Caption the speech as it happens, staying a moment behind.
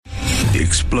The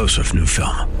explosive new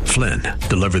film, Flynn,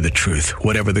 deliver the truth,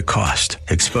 whatever the cost,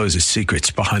 exposes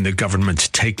secrets behind the government's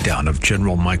takedown of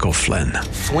General Michael Flynn.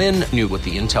 Flynn knew what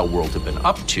the intel world had been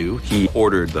up to. He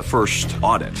ordered the first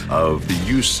audit of the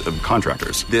use of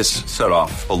contractors. This set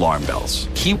off alarm bells.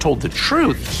 He told the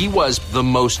truth. He was the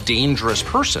most dangerous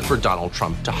person for Donald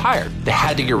Trump to hire. They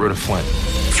had to get rid of Flynn.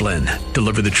 Flynn,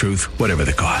 deliver the truth, whatever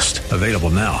the cost. Available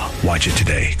now. Watch it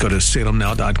today. Go to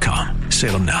salemnow.com.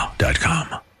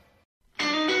 salemnow.com.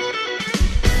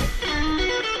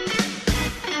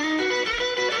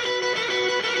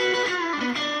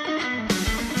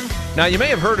 Now, you may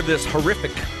have heard of this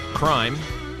horrific crime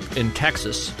in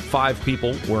Texas. 5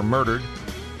 people were murdered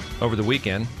over the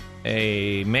weekend.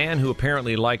 A man who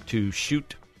apparently liked to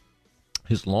shoot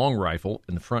his long rifle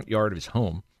in the front yard of his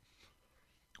home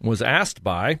was asked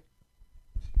by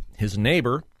his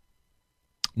neighbor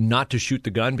not to shoot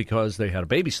the gun because they had a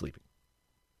baby sleeping.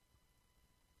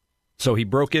 So he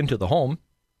broke into the home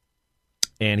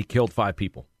and he killed 5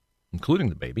 people, including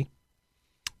the baby.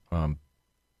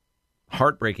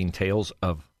 Heartbreaking tales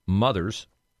of mothers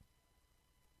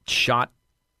shot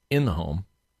in the home,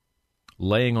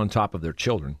 laying on top of their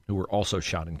children who were also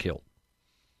shot and killed.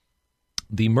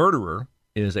 The murderer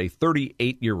is a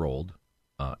 38-year-old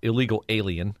illegal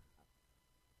alien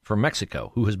from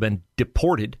Mexico who has been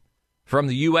deported from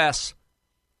the U.S.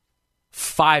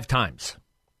 5 times.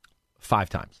 5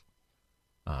 times.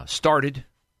 Started,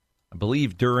 I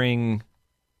believe, during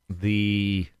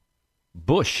the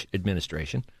Bush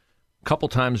administration, a couple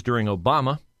times during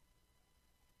Obama.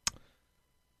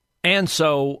 And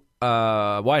so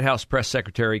White House Press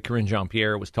Secretary Karine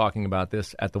Jean-Pierre was talking about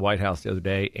this at the White House the other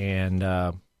day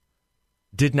and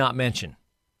did not mention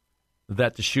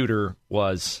that the shooter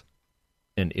was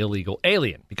an illegal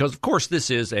alien. Because, of course, this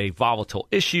is a volatile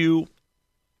issue.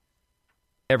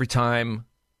 Every time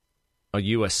a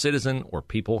U.S. citizen or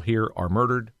people here are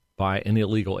murdered by an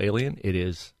illegal alien, it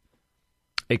is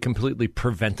a completely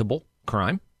preventable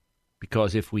crime.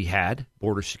 Because if we had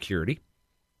border security,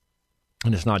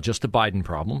 and it's not just a Biden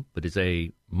problem, but it's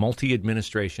a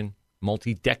multi-administration,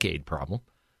 multi-decade problem,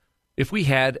 if we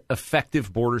had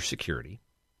effective border security,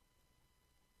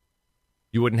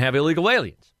 you wouldn't have illegal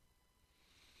aliens.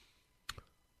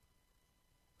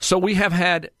 So we have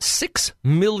had 6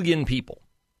 million people,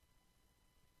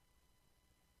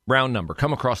 round number,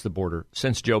 come across the border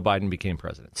since Joe Biden became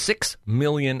president. 6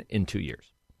 million in 2 years.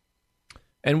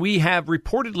 And we have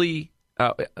repeatedly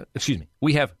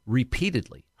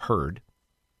heard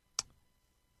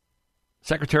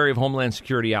Secretary of Homeland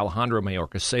Security Alejandro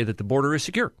Mayorkas say that the border is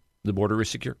secure. The border is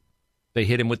secure. They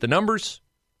hit him with the numbers.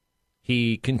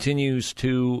 He continues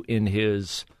to, in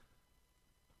his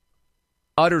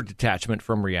utter detachment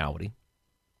from reality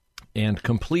and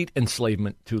complete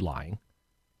enslavement to lying,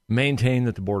 maintain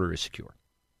that the border is secure.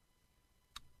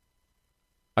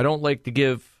 I don't like to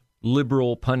give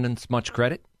liberal pundits much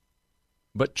credit,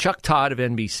 but Chuck Todd of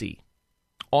NBC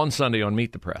on Sunday on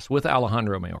Meet the Press with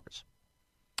Alejandro Mayorkas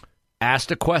asked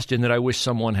a question that I wish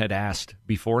someone had asked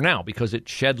before now, because it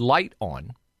shed light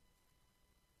on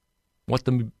what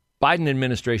the Biden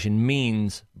administration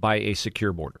means by a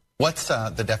secure border. What's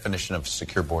the definition of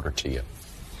secure border to you?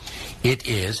 It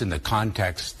is, in the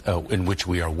context in which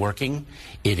we are working,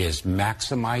 it is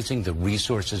maximizing the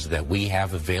resources that we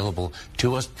have available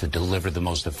to us to deliver the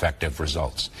most effective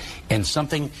results. And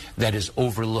something that is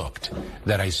overlooked,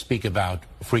 that I speak about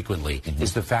frequently,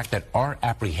 is the fact that our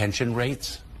apprehension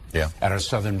rates at our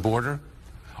southern border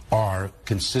are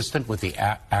consistent with the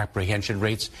apprehension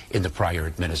rates in the prior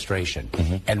administration.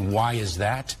 And why is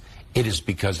that? It is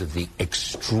because of the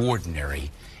extraordinarily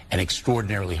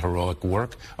heroic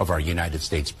work of our United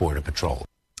States Border Patrol.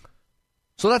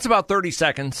 So that's about 30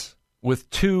 seconds with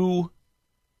 2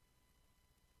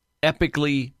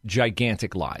 epically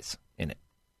gigantic lies in it.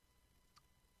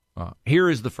 Here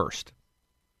is the first.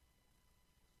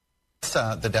 What's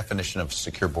the definition of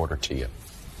secure border to you?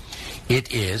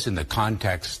 It is, in the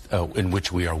context in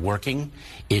which we are working,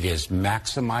 it is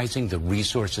maximizing the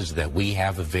resources that we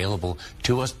have available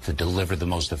to us to deliver the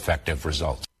most effective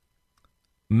results.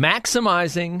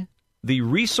 Maximizing the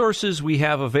resources we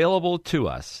have available to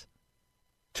us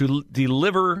to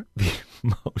deliver the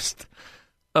most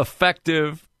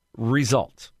effective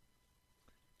results.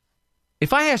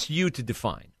 If I asked you to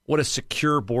define what a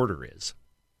secure border is,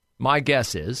 my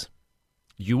guess is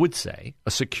you would say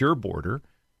a secure border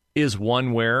is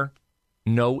one where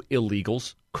no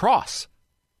illegals cross.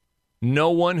 No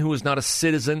one who is not a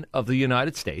citizen of the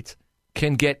United States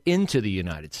can get into the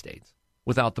United States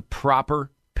without the proper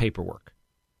paperwork.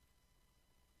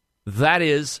 That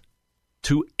is,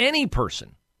 to any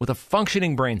person with a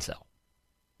functioning brain cell,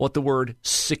 what the word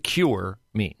secure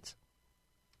means.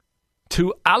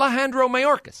 To Alejandro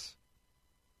Mayorkas,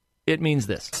 it means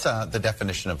this. What's the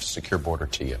definition of secure border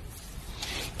to you?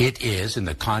 It is, in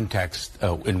the context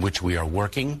in which we are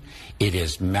working, it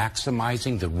is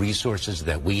maximizing the resources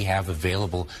that we have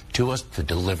available to us to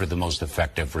deliver the most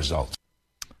effective results.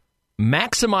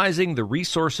 Maximizing the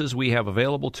resources we have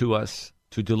available to us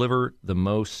to deliver the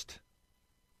most...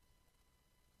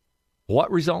 What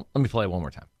result? Let me play it one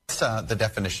more time. What's the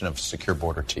definition of secure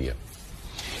border to you?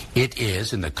 It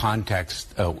is, in the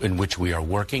context in which we are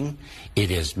working, it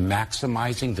is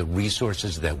maximizing the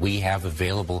resources that we have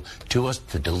available to us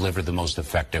to deliver the most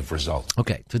effective results.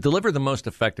 Okay, to deliver the most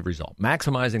effective result.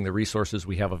 Maximizing the resources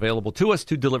we have available to us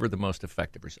to deliver the most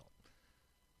effective result.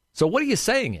 So what he is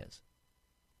saying is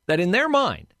that in their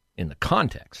mind, in the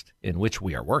context in which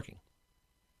we are working,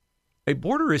 a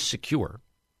border is secure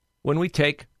when we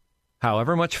take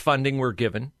however much funding we're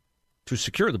given to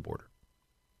secure the border,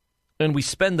 and we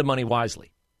spend the money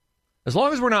wisely. As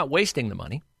long as we're not wasting the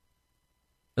money,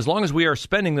 as long as we are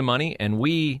spending the money and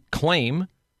we claim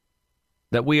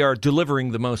that we are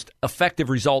delivering the most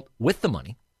effective result with the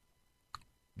money,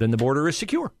 then the border is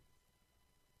secure.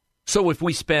 So if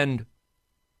we spend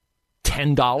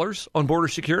 $10 on border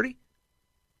security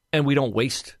and we don't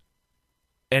waste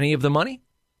any of the money,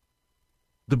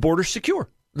 the border's secure.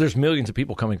 There's millions of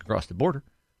people coming across the border.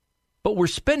 But we're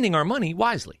spending our money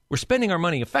wisely. We're spending our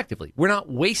money effectively. We're not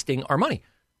wasting our money.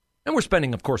 And we're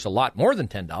spending, of course, a lot more than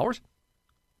 $10.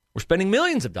 We're spending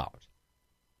millions of dollars.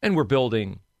 And we're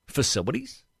building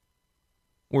facilities.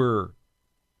 We're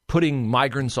putting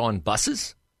migrants on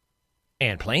buses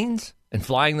and planes and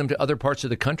flying them to other parts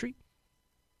of the country.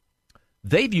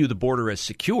 They view the border as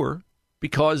secure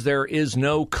because there is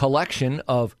no collection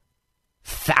of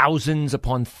thousands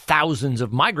upon thousands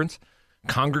of migrants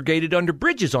congregated under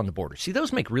bridges on the border. See,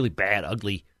 those make really bad,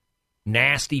 ugly,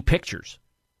 nasty pictures.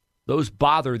 Those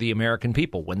bother the American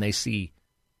people when they see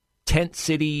tent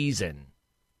cities and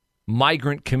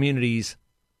migrant communities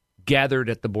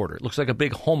gathered at the border. It looks like a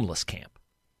big homeless camp.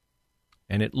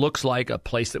 And it looks like a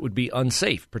place that would be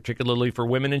unsafe, particularly for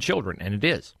women and children, and it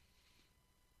is.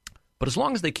 But as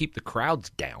long as they keep the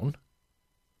crowds down,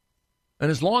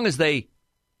 and as long as they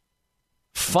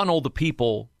funnel the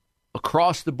people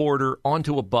across the border,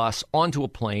 onto a bus, onto a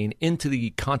plane, into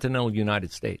the continental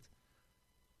United States,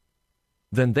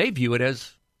 then they view it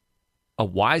as a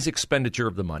wise expenditure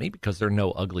of the money because there are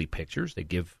no ugly pictures. They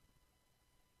give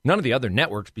none of the other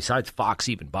networks besides Fox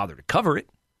even bother to cover it.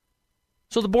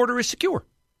 So the border is secure.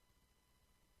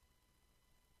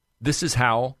 This is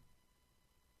how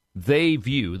they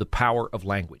view the power of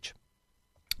language.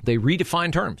 They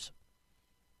redefine terms.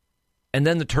 And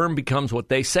then the term becomes what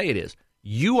they say it is.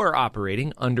 You are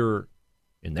operating under,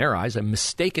 in their eyes, a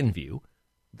mistaken view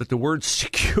that the word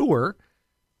secure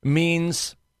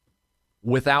means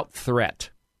without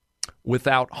threat,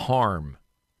 without harm,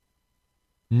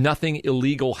 nothing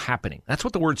illegal happening. That's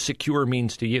what the word secure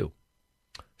means to you.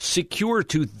 Secure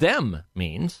to them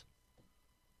means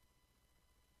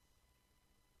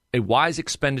a wise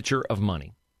expenditure of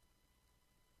money.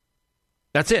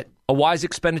 That's it, a wise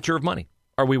expenditure of money.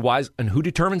 Are we wise? And who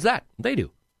determines that? They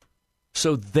do.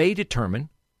 So they determine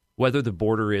whether the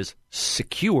border is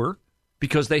secure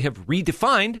because they have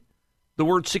redefined the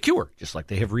word secure, just like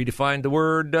they have redefined the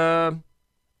word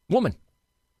woman.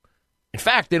 In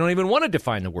fact, they don't even want to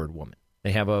define the word woman.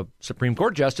 They have a Supreme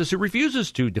Court justice who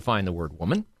refuses to define the word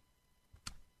woman.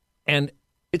 And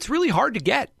it's really hard to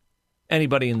get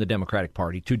anybody in the Democratic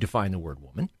Party to define the word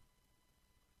woman.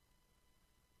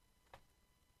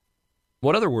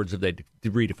 What other words have they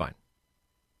redefined?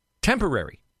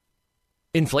 Temporary.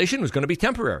 Inflation was going to be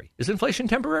temporary. Is inflation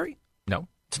temporary? No,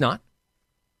 it's not.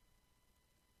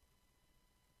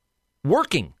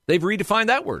 Working. They've redefined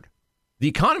that word. The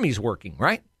economy's working,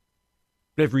 right?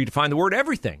 They've redefined the word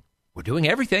everything. We're doing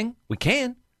everything we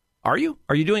can. Are you?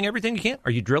 Are you doing everything you can?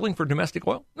 Are you drilling for domestic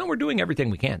oil? No, we're doing everything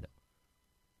we can.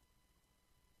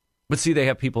 But see, they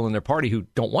have people in their party who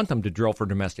don't want them to drill for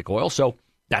domestic oil, so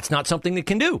that's not something they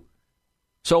can do.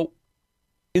 So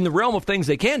in the realm of things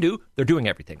they can do, they're doing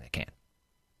everything they can.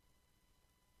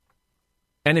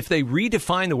 And if they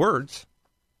redefine the words,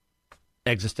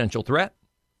 existential threat,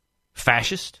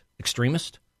 fascist,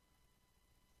 extremist,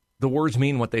 the words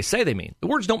mean what they say they mean. The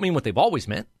words don't mean what they've always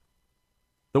meant.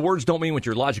 The words don't mean what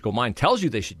your logical mind tells you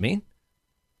they should mean.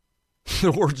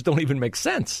 The words don't even make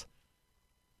sense,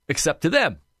 except to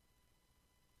them.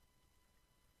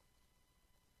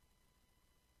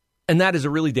 And that is a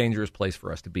really dangerous place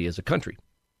for us to be as a country.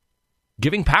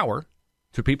 Giving power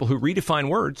to people who redefine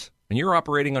words And you're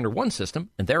operating under one system,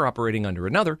 and they're operating under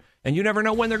another, and you never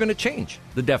know when they're going to change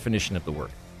the definition of the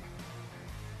word.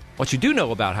 What you do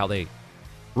know about how they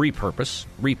repurpose,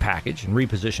 repackage, and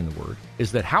reposition the word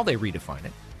is that how they redefine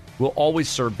it will always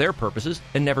serve their purposes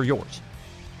and never yours.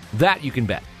 That you can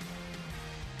bet.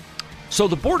 So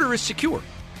the border is secure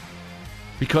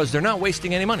because they're not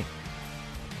wasting any money.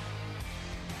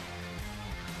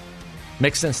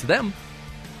 Makes sense to them.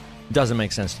 Doesn't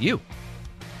make sense to you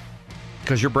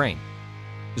because your brain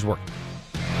is working.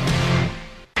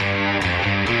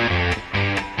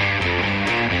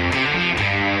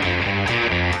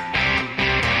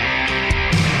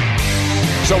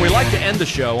 So we like to end the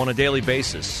show on a daily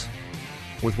basis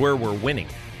with where we're winning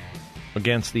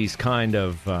against these kind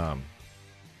of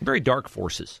very dark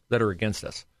forces that are against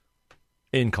us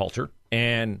in culture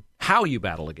and how you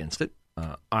battle against it.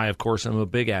 I, of course, am a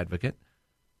big advocate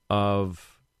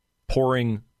of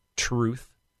pouring truth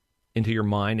into your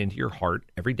mind, into your heart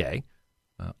every day.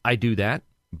 I do that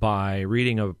by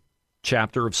reading a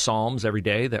chapter of Psalms every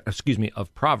day,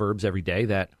 of Proverbs every day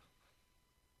that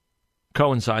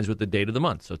coincides with the date of the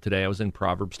month. So today I was in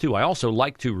Proverbs 2. I also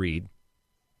like to read,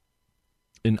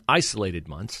 in isolated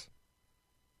months,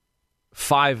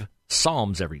 5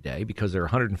 Psalms every day because there are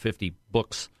 150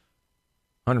 books,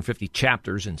 150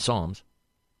 chapters in Psalms.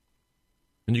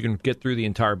 And you can get through the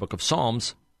entire book of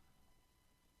Psalms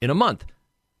in a month.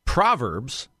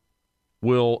 Proverbs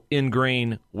will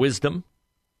ingrain wisdom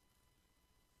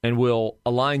and will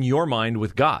align your mind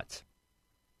with God's.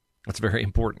 That's very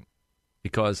important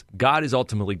because God is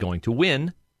ultimately going to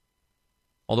win,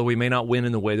 although we may not win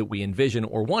in the way that we envision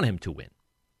or want him to win.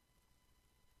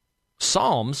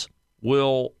 Psalms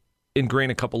will ingrain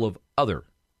a couple of other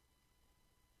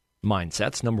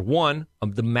mindsets. Number one,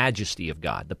 of the majesty of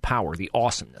God, the power, the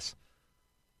awesomeness.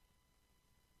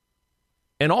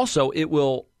 And also, it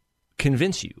will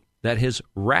convince you that his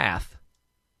wrath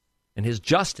and his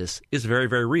justice is very,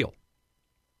 very real.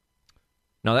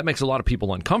 Now, that makes a lot of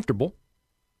people uncomfortable.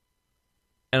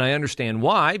 And I understand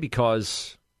why,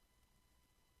 because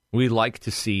we like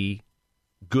to see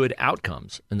good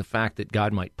outcomes. And the fact that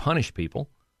God might punish people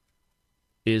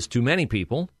is, to many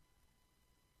people,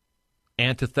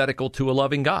 antithetical to a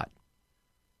loving God.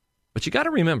 But you got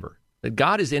to remember that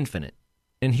God is infinite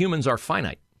and humans are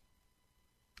finite.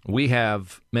 We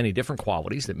have many different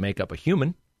qualities that make up a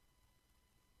human.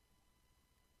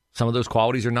 Some of those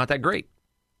qualities are not that great.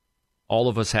 All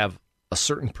of us have a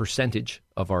certain percentage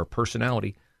of our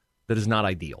personality that is not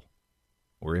ideal.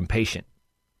 We're impatient.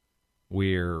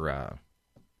 We're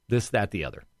this, that, the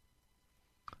other.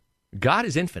 God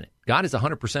is infinite. God is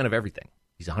 100% of everything.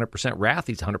 He's 100% wrath.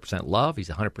 He's 100% love. He's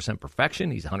 100% perfection.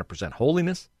 He's 100%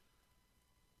 holiness.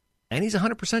 And he's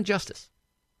 100% justice.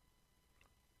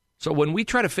 So when we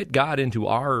try to fit God into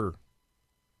our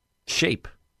shape,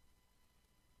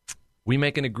 we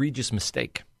make an egregious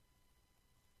mistake.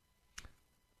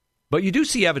 But you do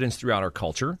see evidence throughout our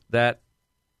culture that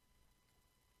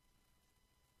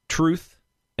truth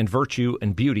and virtue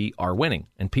and beauty are winning.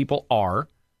 And people are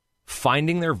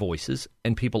finding their voices,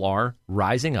 and people are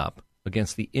rising up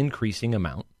against the increasing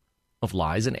amount of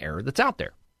lies and error that's out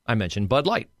there. I mentioned Bud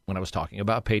Light when I was talking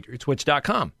about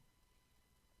PatriotSwitch.com.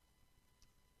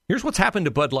 Here's what's happened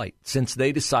to Bud Light since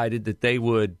they decided that they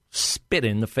would spit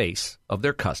in the face of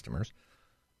their customers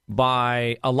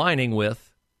by aligning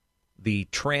with the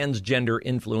transgender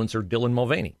influencer Dylan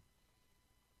Mulvaney.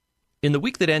 In the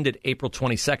week that ended April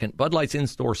 22nd, Bud Light's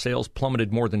in-store sales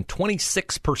plummeted more than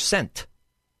 26%.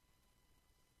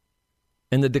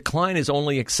 And the decline is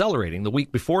only accelerating. The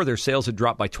week before, their sales had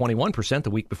dropped by 21%. The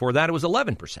week before that, it was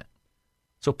 11%.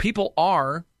 So people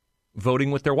are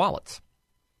voting with their wallets.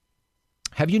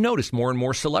 Have you noticed more and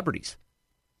more celebrities?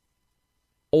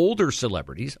 Older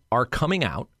celebrities are coming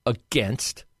out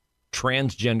against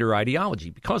transgender ideology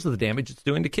because of the damage it's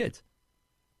doing to kids.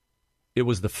 It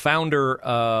was the founder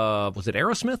of, was it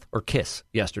Aerosmith or Kiss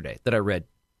yesterday that I read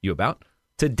you about?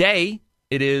 Today,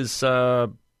 it is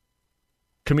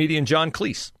comedian John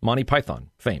Cleese, Monty Python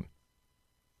fame.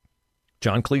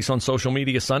 John Cleese on social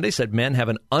media Sunday said men have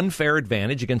an unfair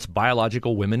advantage against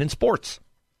biological women in sports.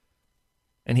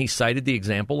 And he cited the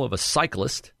example of a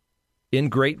cyclist in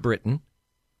Great Britain,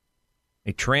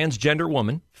 a transgender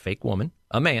woman, fake woman,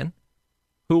 a man,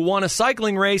 who won a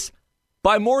cycling race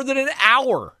by more than an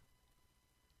hour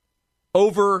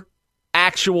over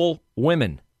actual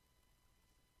women.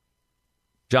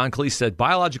 John Cleese said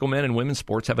biological men in women's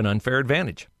sports have an unfair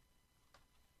advantage.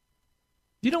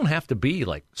 You don't have to be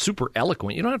like super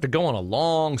eloquent. You don't have to go on a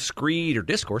long screed or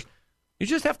discourse. You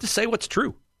just have to say what's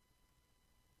true.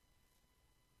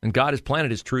 And God has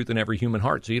planted his truth in every human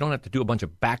heart, so you don't have to do a bunch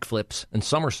of backflips and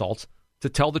somersaults to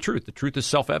tell the truth. The truth is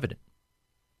self-evident.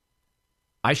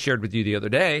 I shared with you the other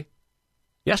day,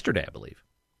 yesterday, I believe,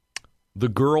 the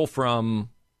girl from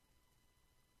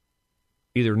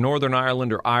either Northern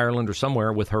Ireland or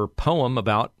somewhere with her poem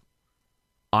about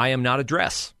I am not a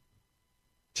dress.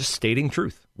 Just stating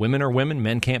truth. Women are women.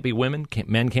 Men can't be women.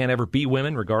 Men can't ever be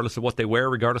women, regardless of what they wear,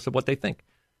 regardless of what they think.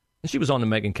 And she was on the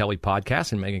Megyn Kelly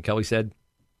podcast, and Megyn Kelly said,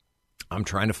 I'm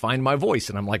trying to find my voice.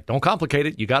 And I'm like, don't complicate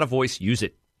it. You got a voice, use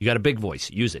it. You got a big voice,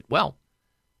 use it. Well,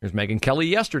 there's Megyn Kelly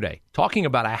yesterday talking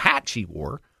about a hat she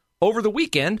wore over the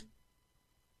weekend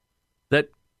that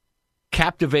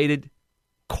captivated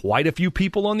quite a few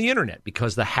people on the internet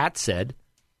because the hat said,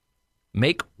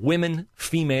 make women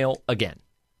female again.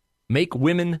 Make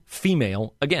women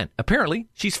female again. Apparently,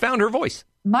 she's found her voice.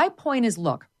 My point is,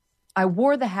 look, I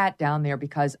wore the hat down there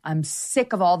because I'm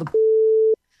sick of all the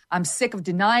I'm sick of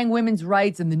denying women's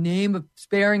rights in the name of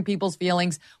sparing people's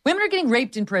feelings. Women are getting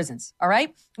raped in prisons, all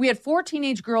right? We had 4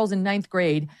 teenage girls in 9th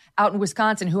grade out in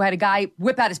Wisconsin who had a guy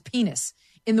whip out his penis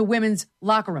in the women's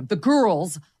locker room, the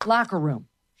girls' locker room.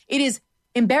 It is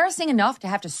embarrassing enough to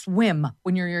have to swim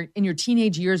when you're in your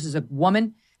teenage years as a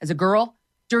woman, as a girl,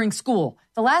 during school.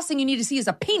 The last thing you need to see is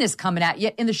a penis coming at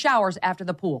you in the showers after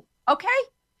the pool, okay?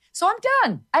 So I'm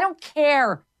done. I don't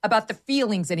care about the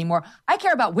feelings anymore. I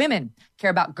care about women,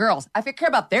 care about girls. I care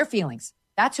about their feelings.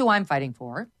 That's who I'm fighting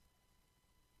for.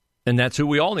 And that's who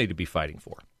we all need to be fighting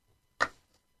for.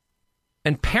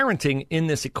 And parenting in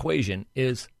this equation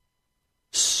is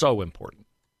so important.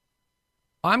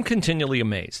 I'm continually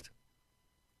amazed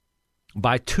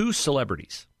by 2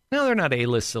 celebrities. Now, they're not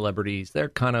A-list celebrities. They're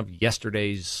kind of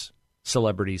yesterday's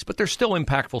celebrities, but they're still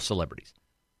impactful celebrities.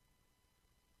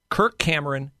 Kirk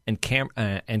Cameron and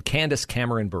Candace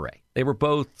Cameron Bure. They were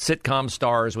both sitcom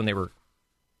stars when they were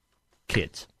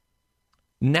kids.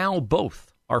 Now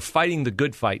both are fighting the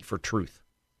good fight for truth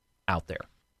out there.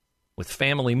 With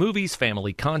family movies,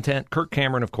 family content. Kirk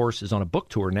Cameron, of course, is on a book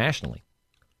tour nationally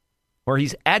where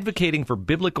he's advocating for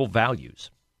biblical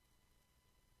values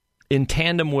in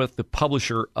tandem with the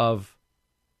publisher of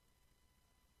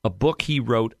a book he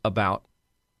wrote about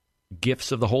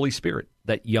gifts of the Holy Spirit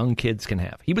that young kids can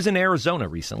have. He was in Arizona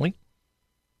recently,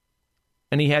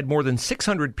 and he had more than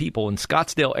 600 people in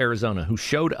Scottsdale, Arizona, who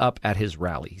showed up at his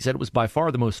rally. He said it was by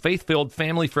far the most faith-filled,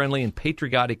 family-friendly, and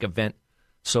patriotic event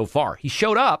so far. He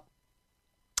showed up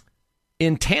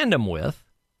in tandem with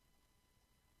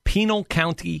Pinal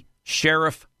County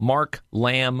Sheriff Mark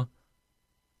Lamb,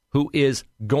 who is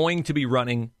going to be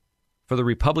running for the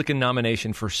Republican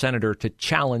nomination for senator to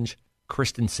challenge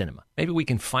Kristen Sinema. Maybe we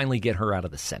can finally get her out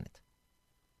of the Senate.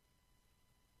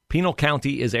 Pinal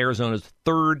County is Arizona's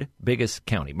 3rd biggest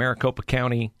county. Maricopa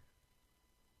County,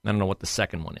 I don't know what the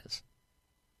second one is.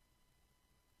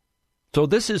 So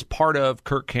this is part of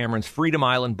Kirk Cameron's Freedom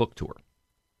Island book tour.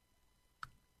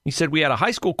 He said, we had a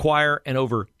high school choir and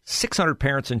over 600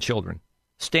 parents and children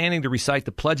standing to recite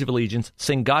the Pledge of Allegiance,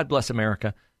 sing God Bless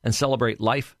America, and celebrate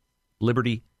life,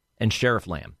 liberty, and Sheriff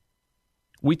Lamb.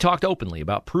 We talked openly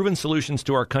about proven solutions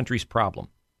to our country's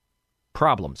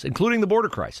problems, including the border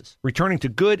crisis, returning to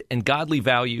good and godly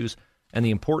values, and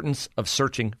the importance of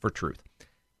searching for truth.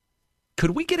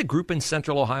 Could we get a group in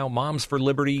Central Ohio, Moms for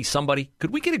Liberty, somebody?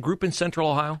 Could we get a group in Central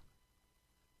Ohio?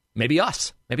 Maybe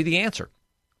us. Maybe the answer.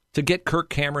 To get Kirk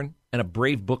Cameron and a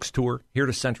Brave Books tour here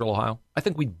to Central Ohio, I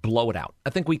think we'd blow it out. I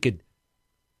think we could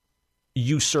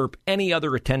usurp any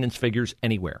other attendance figures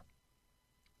anywhere.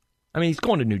 I mean, he's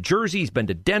going to New Jersey. He's been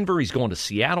to Denver. He's going to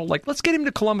Seattle. Like, let's get him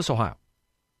to Columbus, Ohio.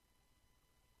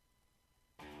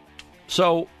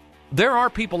 So there are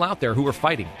people out there who are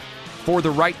fighting for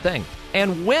the right thing.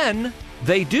 And when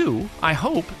they do, I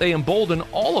hope they embolden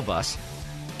all of us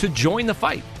to join the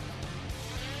fight.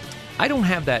 I don't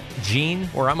have that gene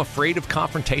where I'm afraid of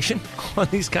confrontation on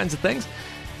these kinds of things.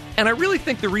 And I really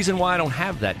think the reason why I don't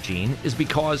have that gene is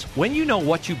because when you know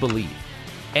what you believe,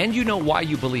 and you know why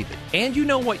you believe it, and you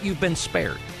know what you've been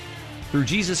spared through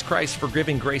Jesus Christ's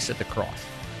forgiving grace at the cross,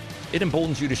 it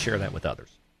emboldens you to share that with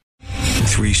others.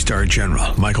 3-star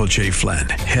General Michael J. Flynn,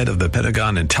 head of the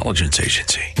Pentagon Intelligence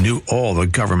Agency, knew all the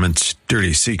government's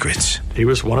dirty secrets. He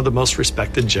was one of the most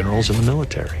respected generals in the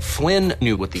military. Flynn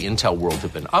knew what the intel world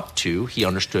had been up to. He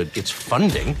understood its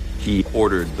funding. He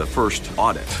ordered the first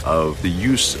audit of the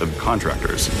use of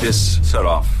contractors. This set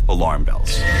off alarm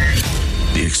bells.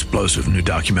 The explosive new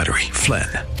documentary, Flynn,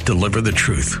 Deliver the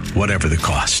truth, whatever the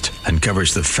cost.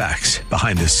 Uncovers the facts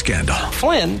behind the scandal.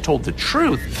 Flynn told the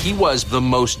truth. He was the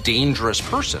most dangerous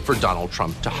person for Donald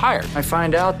Trump to hire. I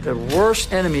find out the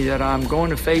worst enemy that I'm going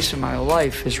to face in my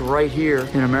life is right here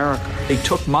in America. They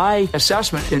took my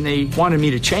assessment and they wanted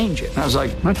me to change it. And I was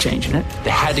like, I'm not changing it.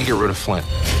 They had to get rid of Flynn.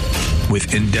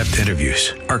 With in-depth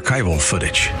interviews, archival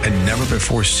footage, and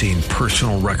never-before-seen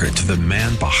personal records of the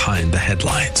man behind the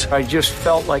headlines. I just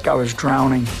felt like I was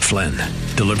drowning. Flynn,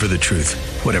 deliver the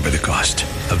truth, whatever the cost.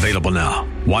 Available now.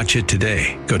 Watch it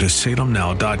today. Go to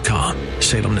salemnow.com.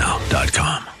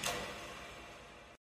 salemnow.com.